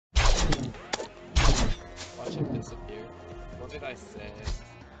What did I say?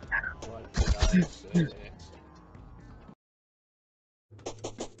 What did I say?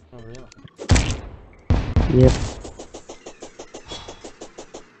 Oh, really? Yep.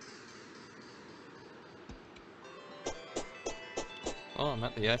 Oh, I'm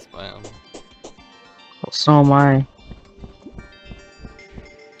at the ice biome. Well, so am I.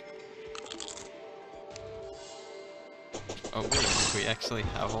 Oh wait, we actually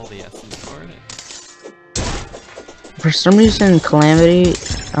have all the essence for it? For some reason, Calamity,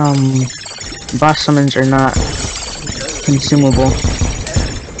 boss summons are not consumable.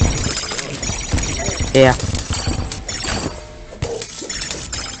 Yeah.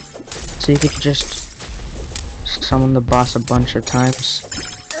 So you could just summon the boss a bunch of times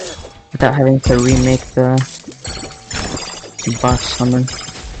without having to remake the boss summon.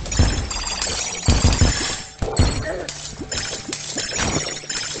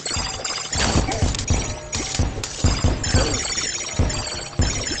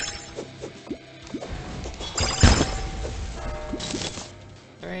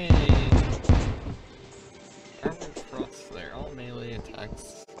 Hooray! Armored frost flare, all melee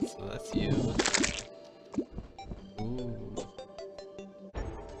attacks, so that's you. Ooh.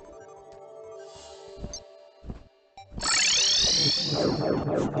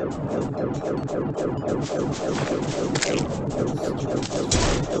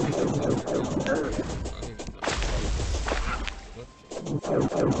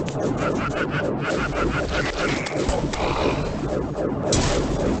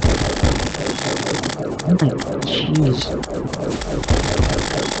 Oh my jeez.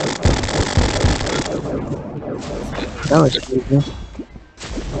 That was crazy.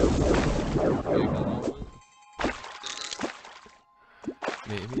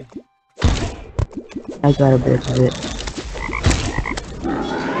 Maybe. I got a bit of it.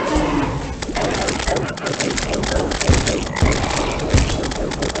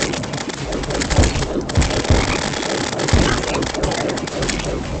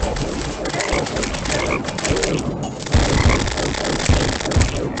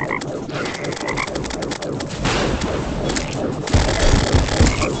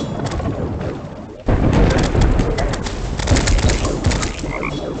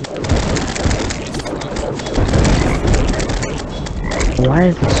 Why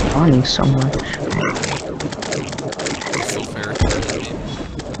is it spawning so much? So fair.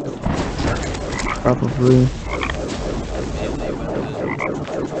 Probably.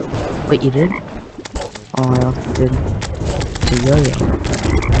 Wait, you did? Oh, I also did. It's a yo-yo.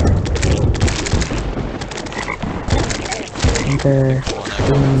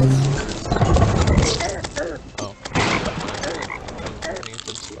 Oh.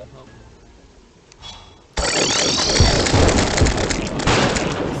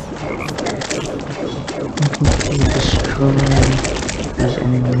 Completely destroy these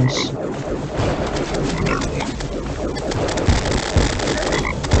enemies.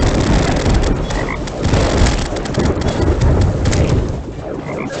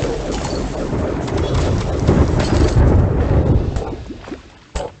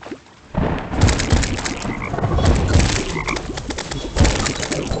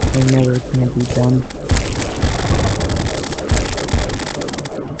 They're never gonna be done.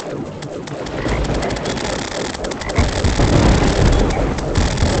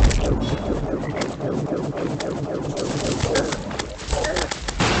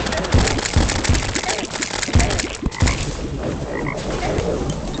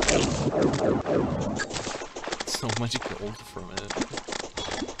 So much gold from it.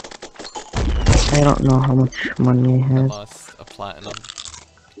 I don't know how much money I I have. lost a platinum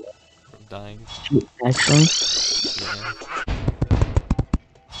from dying. Actually? Yeah.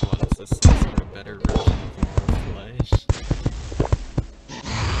 What is this? Some sort of better version of more flesh?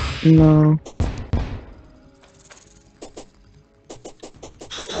 No.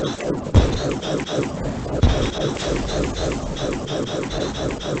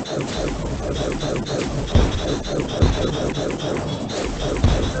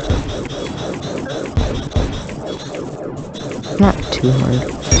 Not too hard.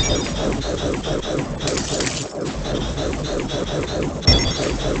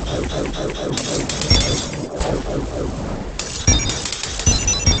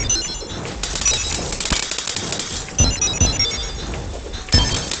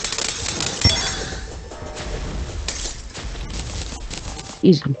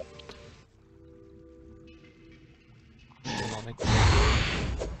 Easy.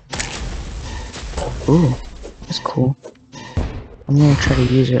 Ooh, that's cool. I'm gonna try to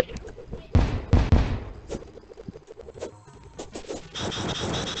use it.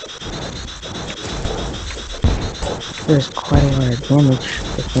 There's quite a lot of damage,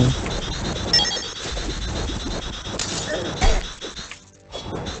 I think.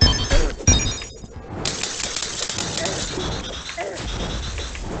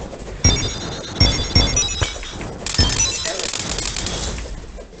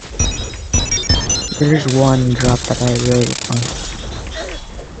 There's one drop that I really want.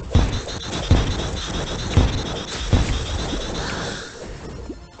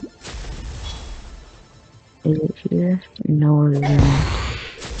 Is it here? No, it's not.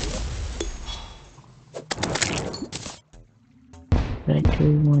 But I do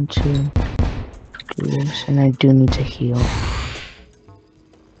want to do this, and I do need to heal.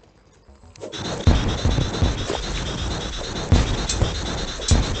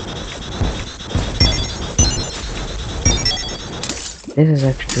 This is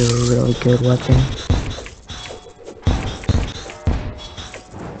actually a really good weapon.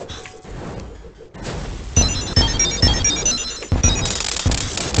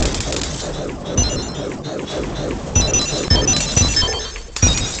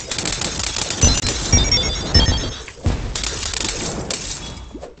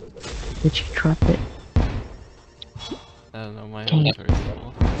 Did you drop it? I don't know, my Dang it. inventory's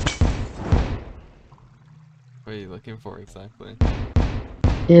full. What are you looking for exactly?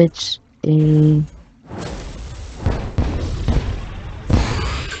 It's a...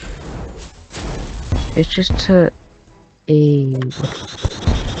 It's just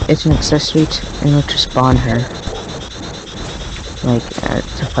it's an accessory in order to spawn her. Like,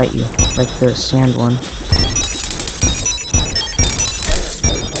 to fight you. Like the sand one.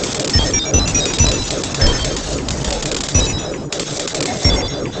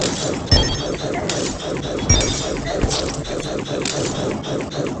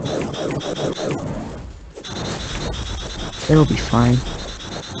 It'll be fine.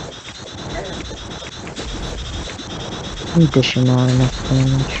 I'm dishing out enough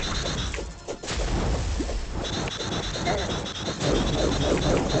damage.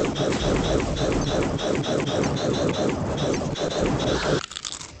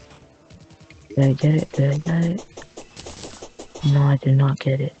 Did I get it? Did I get it? No, I did not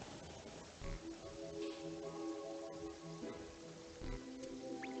get it.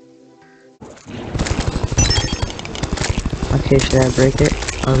 Okay, should I break it?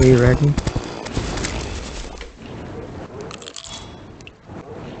 Are we ready?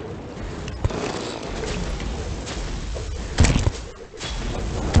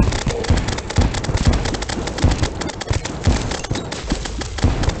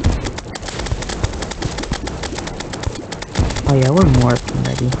 Oh yeah, we're more than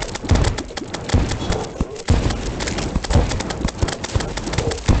ready.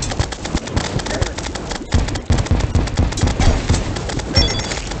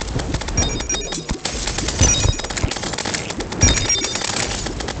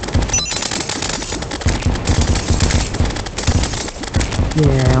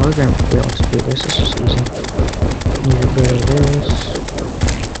 Yeah, we're gonna be able to do this. This is easy. Need a bit of this.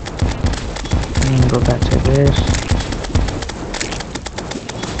 And go back to this.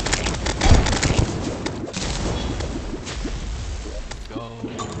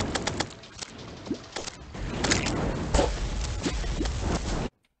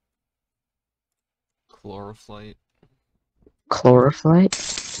 Chlorophyte. Chlorophyte?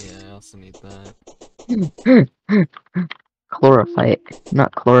 Yeah, I also need that. Chlorophyte,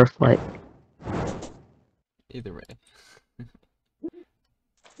 not chlorophyte. Either way.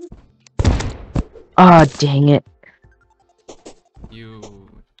 Ah, dang it. You,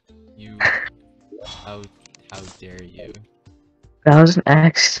 how dare you? That was an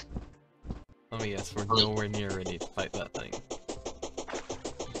X. Let me guess, we're nowhere near ready to fight that thing.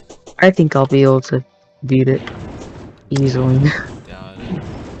 I think I'll be able to beat it easily. Doubt it.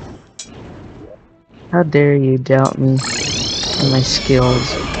 How dare you doubt me and my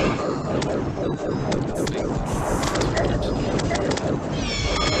skills?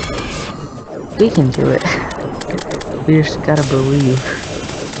 We can do it. We just gotta believe.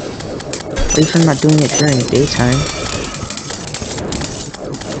 At least I'm not doing it during the daytime.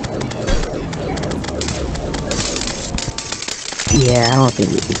 Yeah, I don't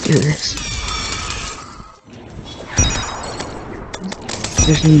think we can do this.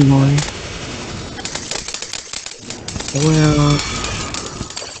 There's no more. Well,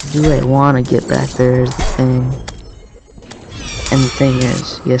 do I want to get back there is the thing. And the thing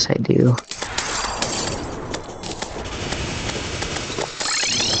is, yes I do.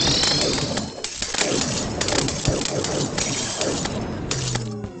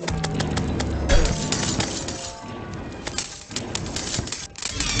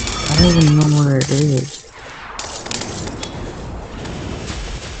 I don't even know where it is.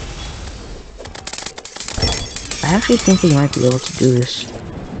 actually think we might be able to do this.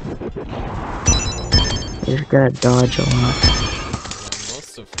 We just gotta dodge a lot.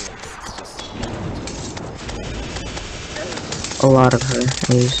 Most of it is just A lot of her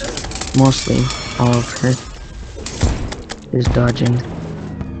is, mostly all of her is dodging.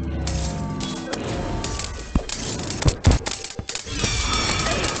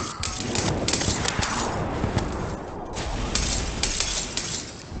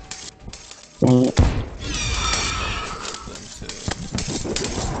 Dang it.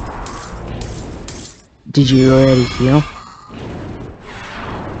 Did you already heal?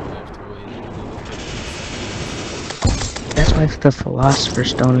 That's why the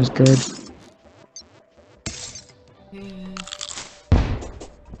Philosopher's Stone is good.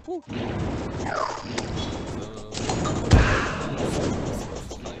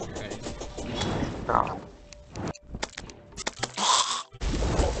 Oh.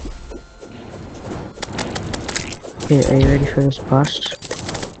 Okay, are you ready for this boss?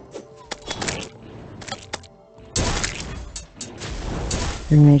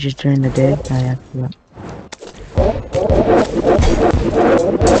 Mages during the day? Oh yeah, yeah.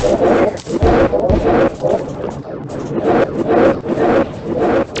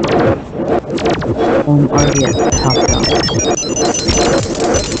 Already at the top now.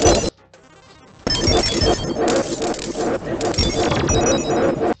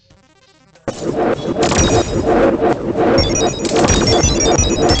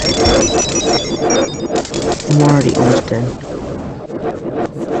 I'm already almost dead.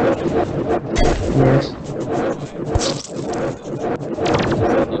 Yes.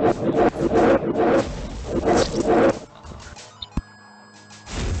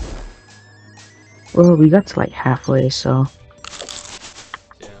 Well, we got to like halfway, so.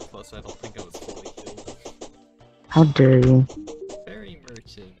 Yeah, plus I don't think I was fully healed. How dare you? Very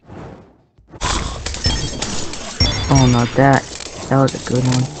merchant. Oh, not that. That was a good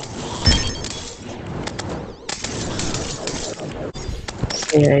one.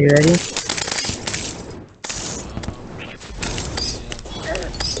 Okay, are you ready?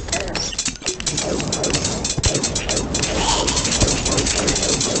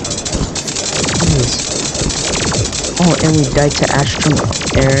 Oh, and we died to Astrum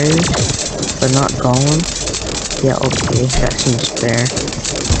Ares, but not Golem. Yeah, okay, that seems fair.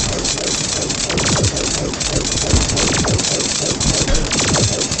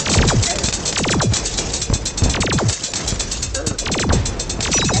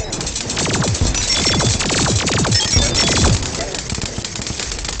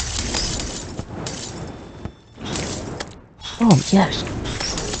 Oh, yes.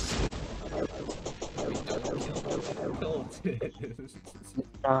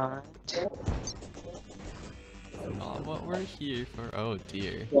 Not what we're here for. Oh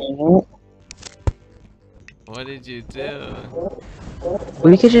dear. What did you do?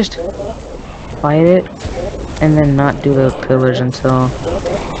 We could just fight it and then not do the pillars until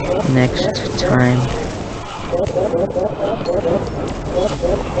next time.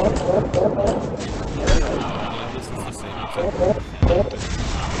 Yeah, this is the same exact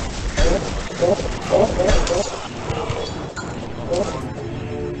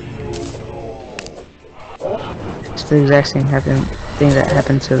It's the exact same thing that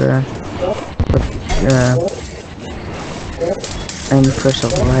happened to the Curse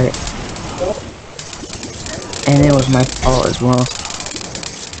of Light. And it was my fault as well.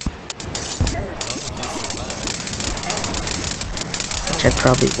 Which I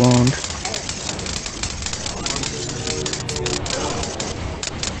probably won't.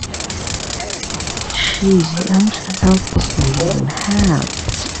 Jeez, how much health does he even have?